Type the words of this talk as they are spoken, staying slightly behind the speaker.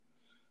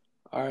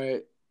All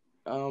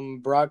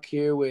right. Brock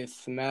here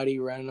with Maddie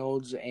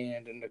Reynolds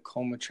and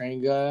Nicole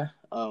Matranga.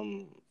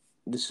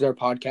 This is our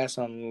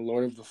podcast on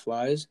Lord of the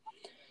Flies.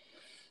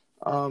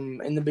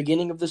 In the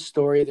beginning of the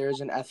story,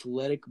 there's an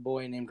athletic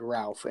boy named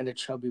Ralph and a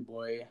chubby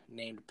boy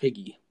named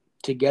Piggy.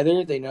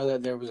 Together, they know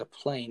that there was a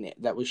plane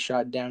that was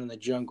shot down in the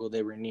jungle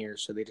they were near,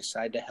 so they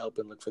decide to help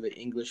and look for the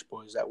English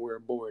boys that were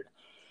aboard.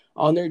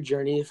 On their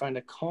journey, they find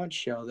a conch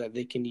shell that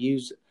they can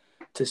use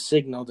to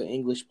signal the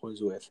English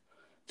boys with.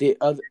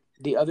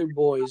 The other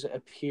boys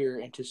appear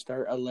and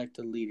start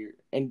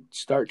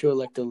to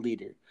elect a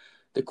leader.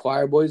 The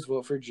choir boys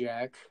vote for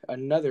Jack,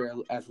 another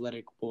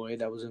athletic boy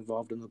that was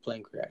involved in the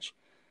plane crash.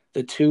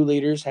 The two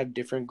leaders have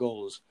different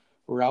goals.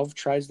 Ralph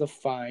tries to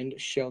find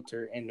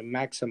shelter and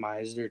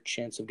maximize their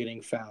chance of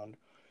getting found,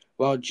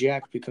 while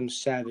Jack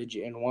becomes savage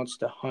and wants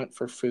to hunt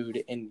for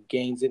food and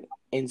gains an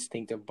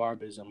instinct of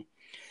barbarism.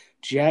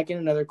 Jack and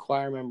another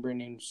choir member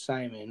named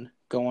Simon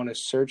go on a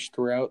search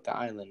throughout the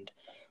island.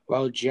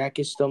 While Jack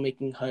is still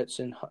making huts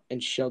and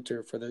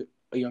shelter for the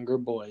younger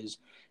boys,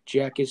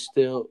 Jack is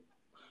still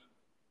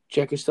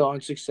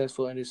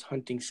unsuccessful in his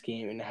hunting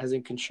scheme and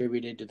hasn't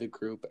contributed to the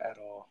group at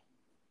all.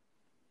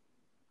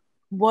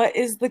 What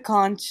is the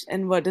conch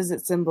and what does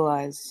it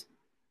symbolize?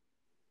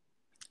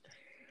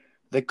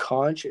 The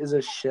conch is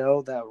a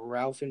shell that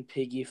Ralph and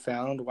Piggy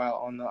found while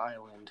on the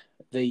island.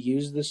 They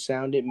use the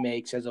sound it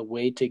makes as a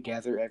way to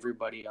gather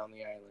everybody on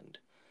the island.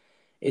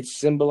 It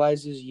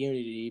symbolizes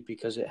unity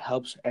because it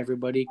helps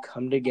everybody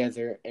come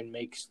together and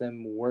makes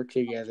them work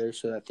together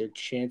so that their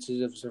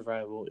chances of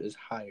survival is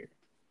higher.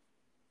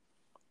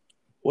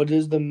 What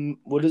does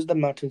the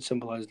mountain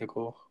symbolize,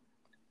 Nicole?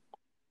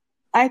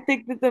 I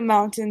think that the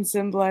mountain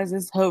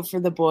symbolizes hope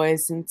for the boys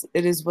since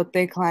it is what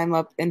they climb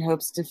up in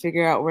hopes to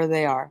figure out where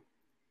they are.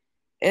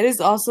 It is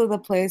also the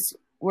place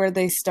where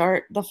they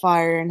start the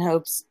fire in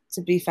hopes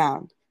to be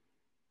found.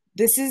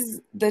 This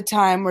is the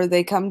time where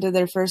they come to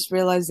their first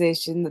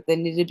realization that they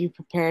need to be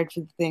prepared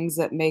for the things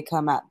that may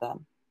come at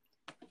them.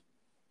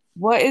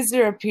 What is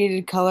the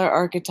repeated color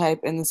archetype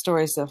in the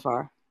story so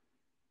far?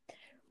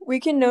 We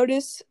can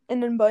notice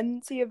an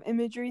abundance of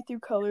imagery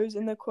through colors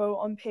in the quote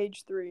on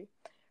page 3.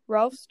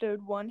 Ralph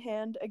stood one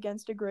hand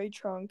against a gray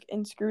trunk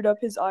and screwed up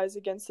his eyes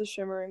against the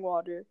shimmering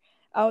water.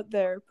 Out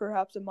there,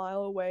 perhaps a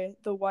mile away,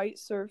 the white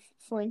surf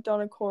flanked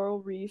on a coral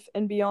reef,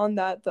 and beyond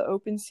that, the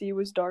open sea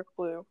was dark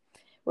blue.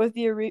 With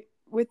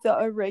the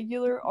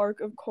irregular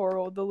arc of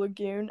coral, the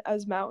lagoon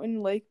as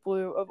mountain lake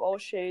blue of all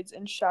shades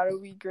and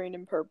shadowy green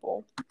and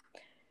purple.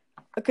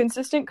 A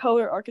consistent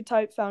color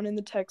archetype found in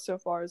the text so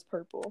far is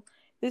purple.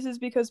 This is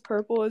because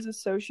purple is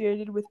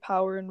associated with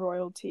power and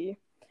royalty.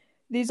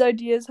 These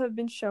ideas have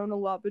been shown a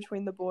lot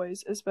between the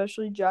boys,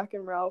 especially Jack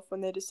and Ralph,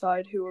 when they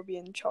decide who will be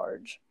in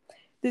charge.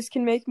 This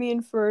can make me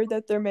infer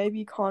that there may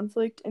be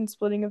conflict and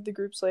splitting of the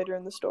groups later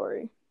in the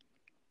story.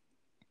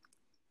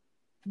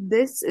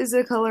 This is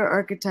a color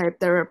archetype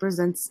that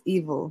represents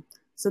evil,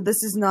 so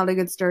this is not a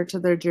good start to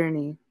their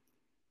journey.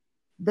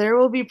 There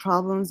will be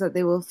problems that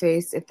they will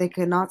face if they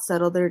cannot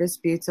settle their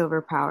disputes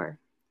over power.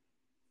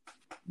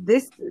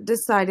 This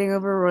deciding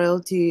over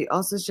royalty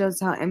also shows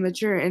how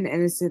immature and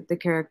innocent the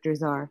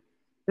characters are,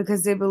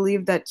 because they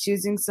believe that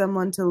choosing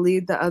someone to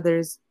lead the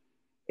others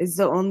is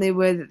the only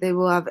way that they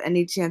will have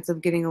any chance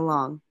of getting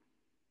along.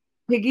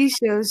 Piggy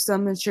shows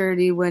some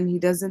maturity when he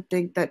doesn't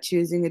think that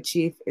choosing a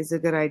chief is a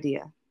good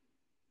idea.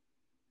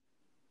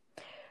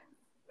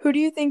 Who do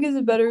you think is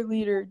a better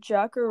leader,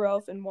 Jack or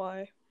Ralph, and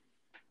why?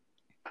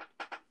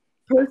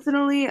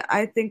 Personally,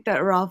 I think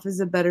that Ralph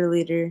is a better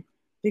leader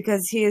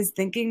because he is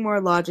thinking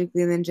more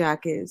logically than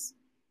Jack is.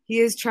 He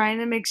is trying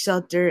to make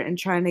shelter and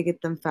trying to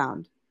get them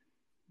found.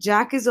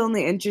 Jack is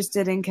only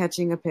interested in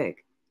catching a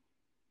pig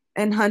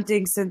and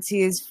hunting since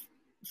he is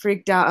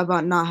freaked out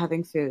about not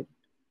having food.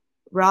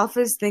 Ralph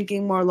is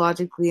thinking more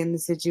logically in the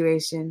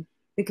situation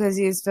because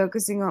he is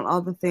focusing on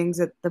all the things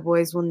that the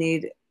boys will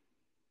need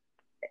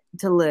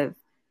to live,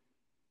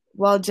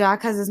 while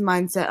Jack has his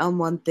mindset on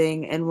one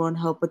thing and won't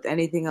help with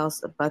anything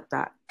else but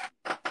that.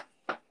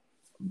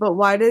 But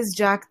why does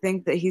Jack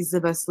think that he's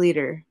the best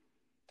leader?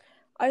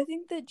 I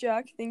think that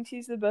Jack thinks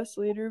he's the best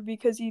leader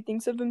because he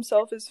thinks of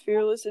himself as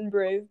fearless and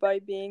brave by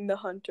being the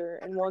hunter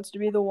and wants to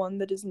be the one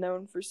that is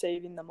known for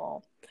saving them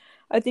all.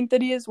 I think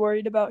that he is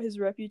worried about his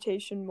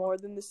reputation more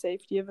than the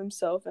safety of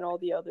himself and all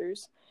the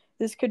others.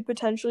 This could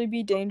potentially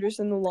be dangerous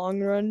in the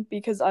long run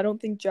because I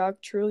don't think Jack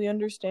truly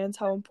understands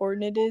how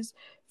important it is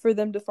for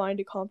them to find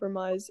a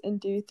compromise and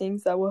do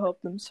things that will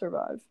help them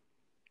survive.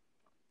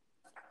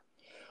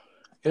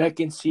 And I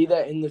can see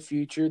that in the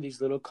future, these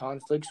little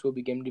conflicts will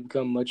begin to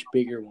become much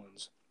bigger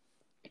ones.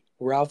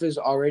 Ralph is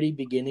already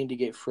beginning to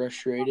get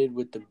frustrated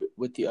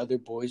with the other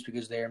boys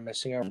because they are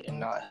missing out and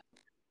not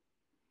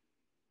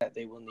that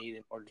they will need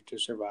in order to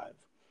survive.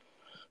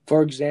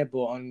 For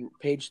example, on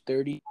page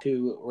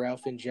 32,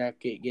 Ralph and Jack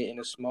get in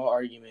a small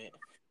argument.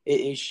 It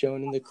is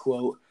shown in the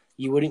quote,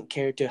 "You wouldn't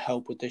care to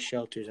help with the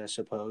shelters, I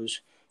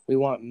suppose. We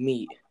want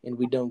meat, and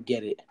we don't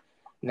get it."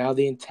 Now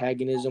the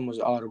antagonism was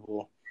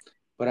audible.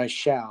 "But I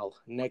shall,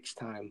 next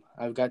time.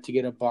 I've got to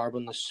get a barb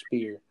on the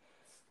spear."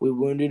 We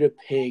wounded a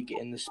pig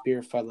and the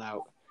spear fell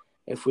out.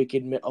 If we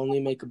could only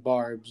make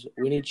barbs,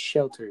 we need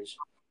shelters.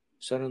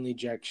 Suddenly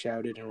Jack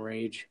shouted in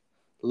rage.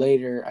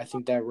 Later, I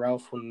think that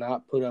Ralph will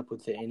not put up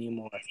with it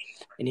anymore,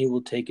 and he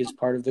will take his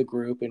part of the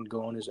group and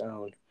go on his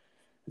own.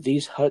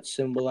 These huts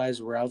symbolize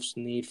Ralph's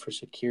need for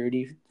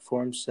security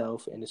for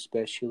himself and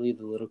especially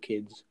the little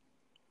kids.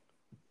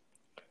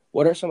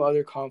 What are some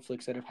other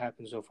conflicts that have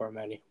happened so far,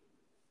 Maddie?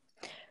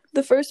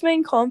 The first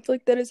main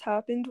conflict that has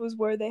happened was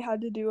where they had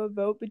to do a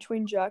vote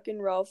between Jack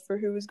and Ralph for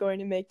who was going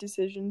to make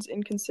decisions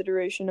in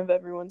consideration of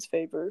everyone's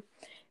favor.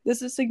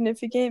 This is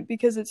significant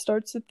because it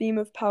starts the theme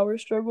of power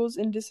struggles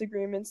and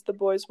disagreements the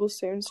boys will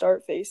soon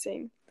start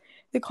facing.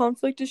 The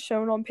conflict is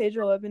shown on page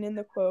 11 in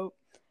the quote,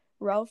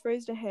 Ralph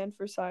raised a hand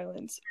for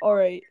silence. All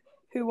right,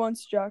 who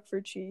wants Jack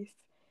for chief?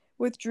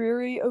 With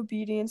dreary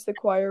obedience, the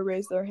choir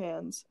raised their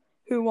hands.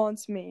 Who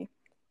wants me?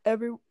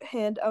 Every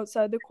hand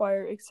outside the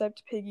choir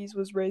except Piggy's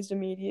was raised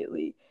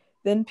immediately.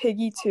 Then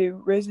Piggy,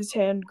 too, raised his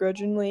hand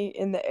grudgingly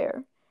in the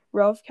air.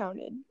 Ralph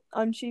counted.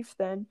 I'm chief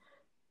then.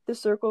 The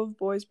circle of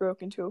boys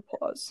broke into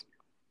applause.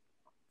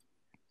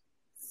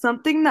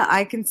 Something that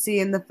I can see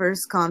in the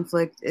first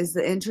conflict is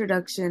the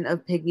introduction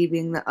of Piggy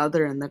being the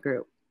other in the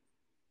group.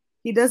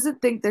 He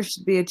doesn't think there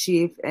should be a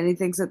chief, and he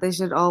thinks that they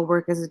should all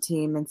work as a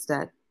team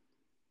instead.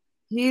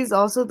 He is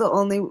also the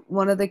only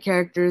one of the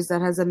characters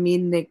that has a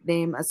mean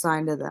nickname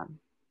assigned to them.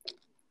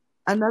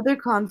 Another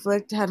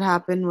conflict had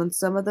happened when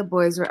some of the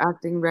boys were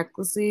acting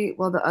recklessly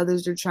while the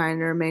others were trying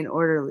to remain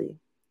orderly.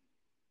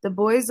 The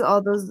boys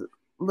all lose a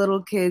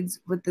little kid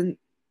within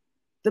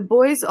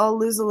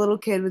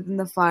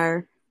the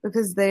fire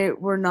because they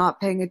were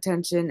not paying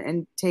attention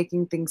and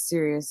taking things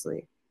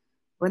seriously.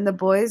 When the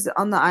boys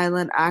on the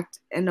island act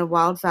in a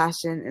wild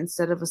fashion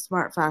instead of a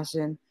smart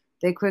fashion,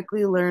 they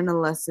quickly learn a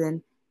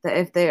lesson that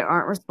if they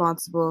aren't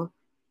responsible,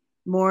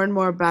 more and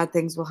more bad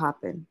things will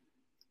happen.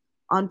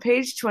 On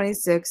page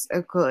 26,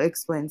 a quote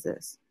explains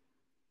this.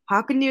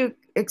 How can you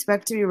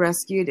expect to be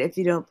rescued if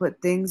you don't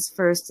put things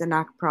first and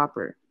act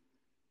proper?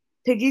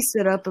 Piggy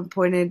stood up and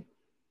pointed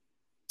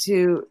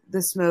to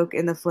the smoke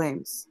and the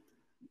flames.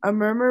 A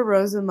murmur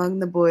rose among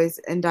the boys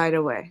and died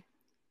away.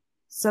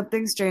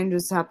 Something strange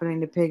was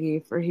happening to Piggy,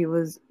 for he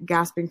was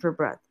gasping for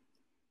breath.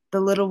 The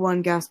little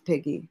one gasped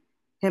Piggy,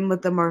 him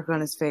with the mark on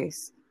his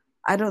face.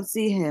 I don't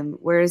see him.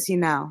 Where is he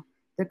now?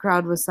 The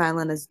crowd was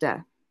silent as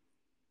death.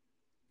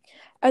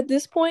 At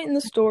this point in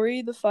the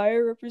story, the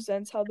fire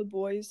represents how the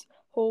boys'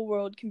 whole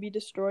world can be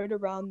destroyed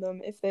around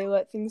them if they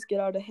let things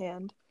get out of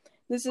hand.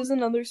 This is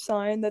another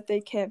sign that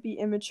they can't be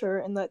immature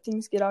and let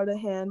things get out of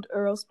hand,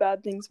 or else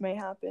bad things may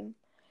happen.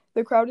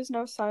 The crowd is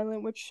now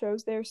silent, which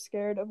shows they are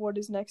scared of what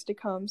is next to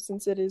come,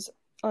 since it is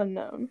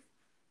unknown.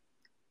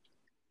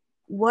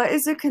 What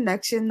is a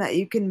connection that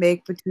you can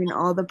make between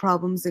all the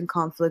problems and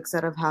conflicts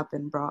that have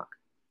happened, Brock?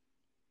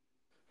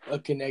 A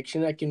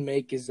connection I can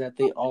make is that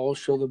they all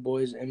show the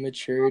boys'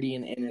 immaturity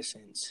and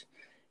innocence.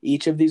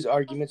 Each of these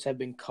arguments have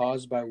been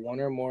caused by one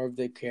or more of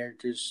the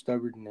characters'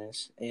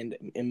 stubbornness and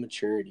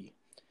immaturity.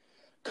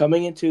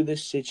 Coming into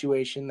this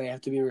situation, they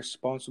have to be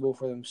responsible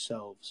for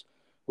themselves,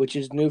 which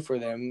is new for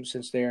them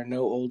since they are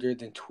no older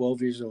than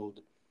 12 years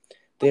old.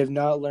 They have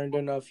not learned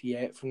enough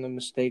yet from the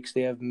mistakes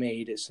they have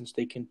made since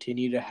they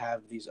continue to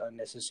have these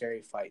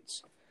unnecessary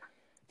fights.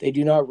 They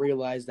do not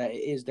realize that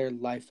it is their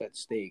life at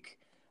stake.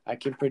 I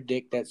can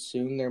predict that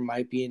soon there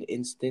might be an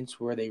instance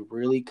where they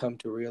really come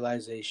to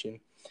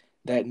realization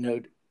that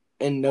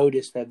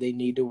notice that they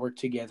need to work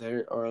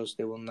together or else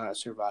they will not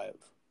survive.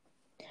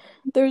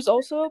 There's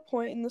also a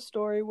point in the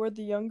story where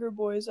the younger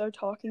boys are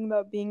talking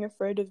about being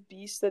afraid of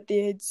beasts that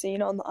they had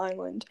seen on the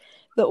island.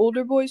 The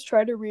older boys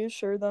try to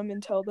reassure them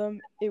and tell them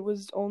it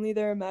was only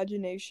their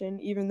imagination,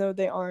 even though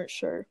they aren't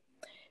sure.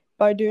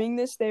 By doing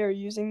this, they are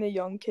using the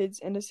young kids'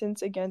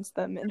 innocence against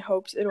them in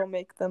hopes it'll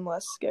make them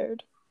less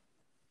scared.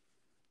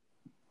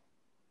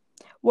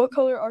 What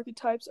color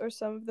archetypes are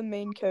some of the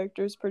main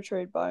characters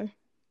portrayed by?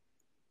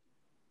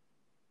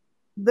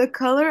 The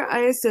color I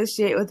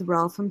associate with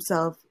Ralph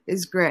himself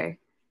is gray,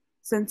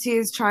 since he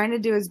is trying to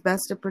do his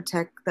best to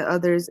protect the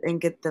others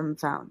and get them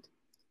found.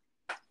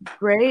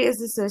 Gray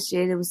is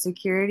associated with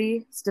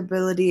security,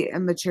 stability,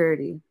 and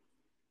maturity,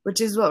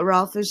 which is what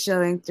Ralph is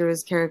showing through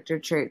his character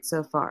traits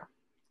so far.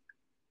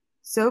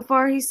 So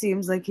far, he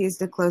seems like he's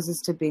the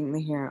closest to being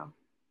the hero.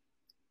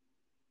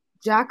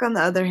 Jack, on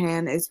the other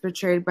hand, is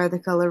portrayed by the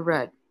color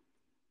red.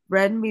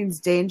 Red means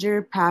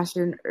danger,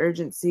 passion,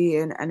 urgency,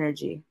 and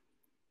energy.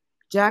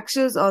 Jack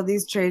shows all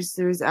these traits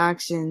through his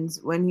actions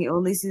when he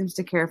only seems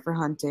to care for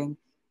hunting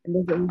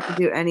and doesn't want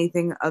to do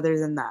anything other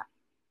than that.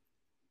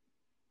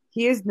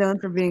 He is known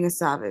for being a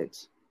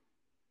savage.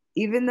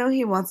 Even though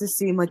he wants to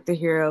seem like the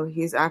hero,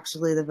 he is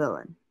actually the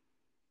villain.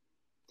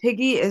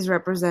 Piggy is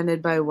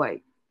represented by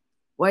white.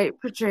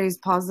 White portrays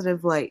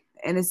positive light,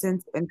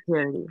 innocence, and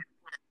purity.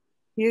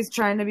 He is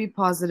trying to be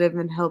positive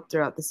and help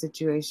throughout the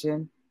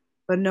situation,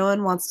 but no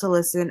one wants to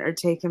listen or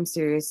take him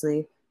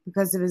seriously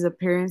because of his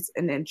appearance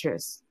and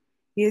interests.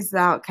 He is the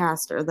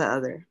outcast or the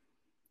other.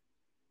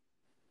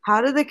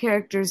 How do the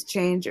characters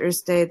change or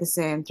stay the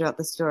same throughout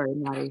the story,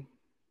 Maddie?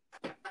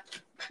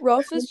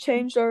 Ralph has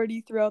changed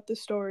already throughout the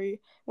story.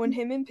 When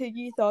him and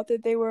Piggy thought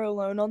that they were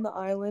alone on the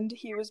island,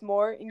 he was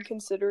more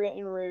inconsiderate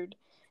and rude.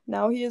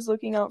 Now he is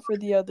looking out for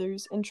the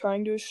others and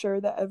trying to assure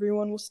that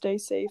everyone will stay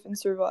safe and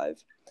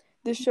survive.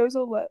 This shows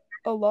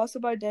a loss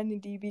of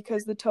identity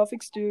because the tough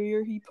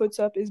exterior he puts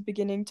up is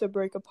beginning to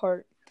break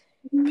apart.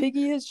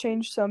 Piggy has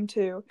changed some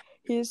too.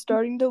 He is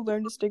starting to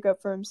learn to stick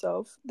up for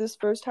himself. This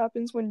first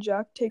happens when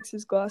Jack takes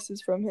his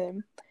glasses from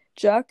him.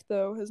 Jack,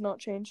 though, has not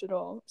changed at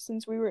all.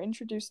 Since we were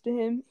introduced to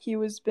him, he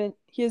has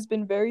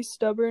been very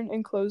stubborn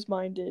and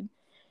close-minded.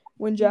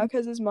 When Jack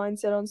has his mind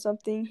set on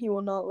something, he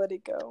will not let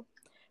it go.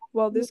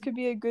 While this could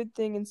be a good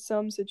thing in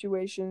some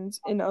situations,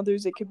 in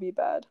others it could be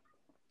bad.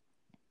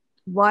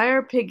 Why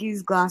are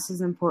Piggy's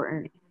glasses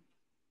important?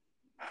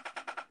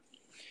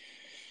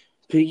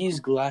 Piggy's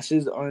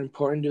glasses are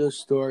important to the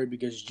story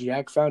because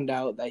Jack found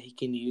out that he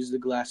can use the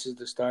glasses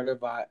to start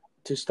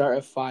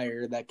a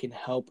fire that can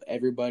help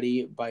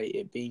everybody by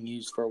it being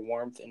used for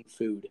warmth and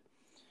food.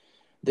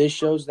 This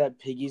shows that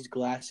Piggy's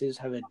glasses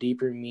have a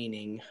deeper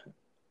meaning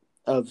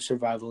of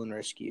survival and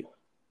rescue.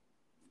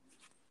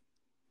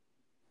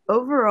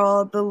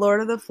 Overall, the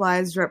Lord of the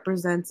Flies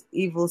represents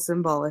evil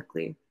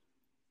symbolically.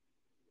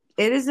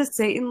 It is a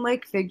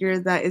Satan-like figure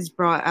that is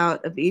brought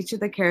out of each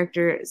of the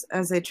characters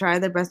as they try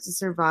their best to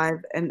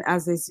survive and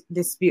as they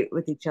dispute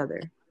with each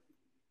other.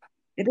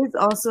 It is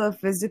also a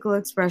physical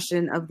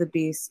expression of the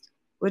beast,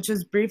 which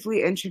was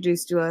briefly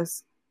introduced to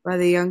us by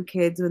the young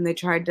kids when they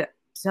tried to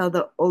tell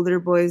the older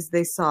boys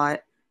they saw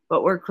it,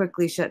 but were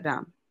quickly shut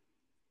down.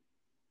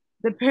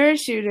 The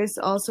parachutist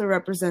also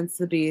represents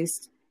the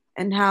beast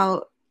and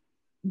how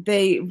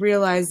they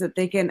realize that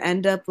they can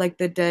end up like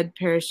the dead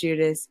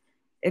parachutist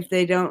if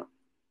they don't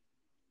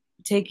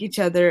take each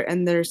other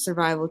and their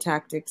survival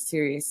tactics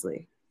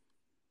seriously.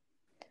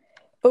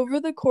 Over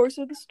the course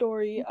of the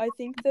story, I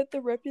think that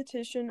the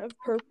repetition of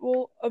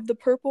the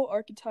purple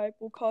archetype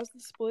will cause the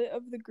split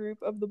of the group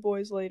of the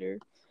boys later.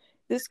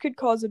 This could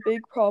cause a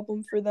big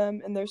problem for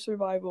them and their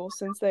survival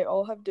since they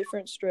all have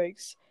different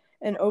strengths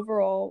and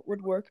overall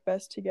would work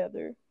best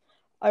together.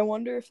 I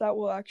wonder if that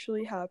will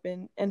actually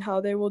happen and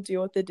how they will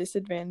deal with the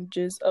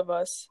disadvantages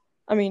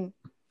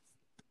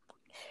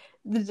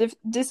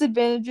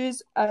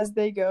disadvantages as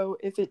they go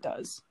if it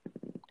does.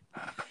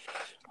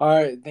 All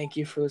right, thank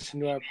you for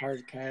listening to our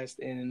podcast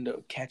and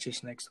catch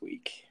us next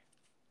week.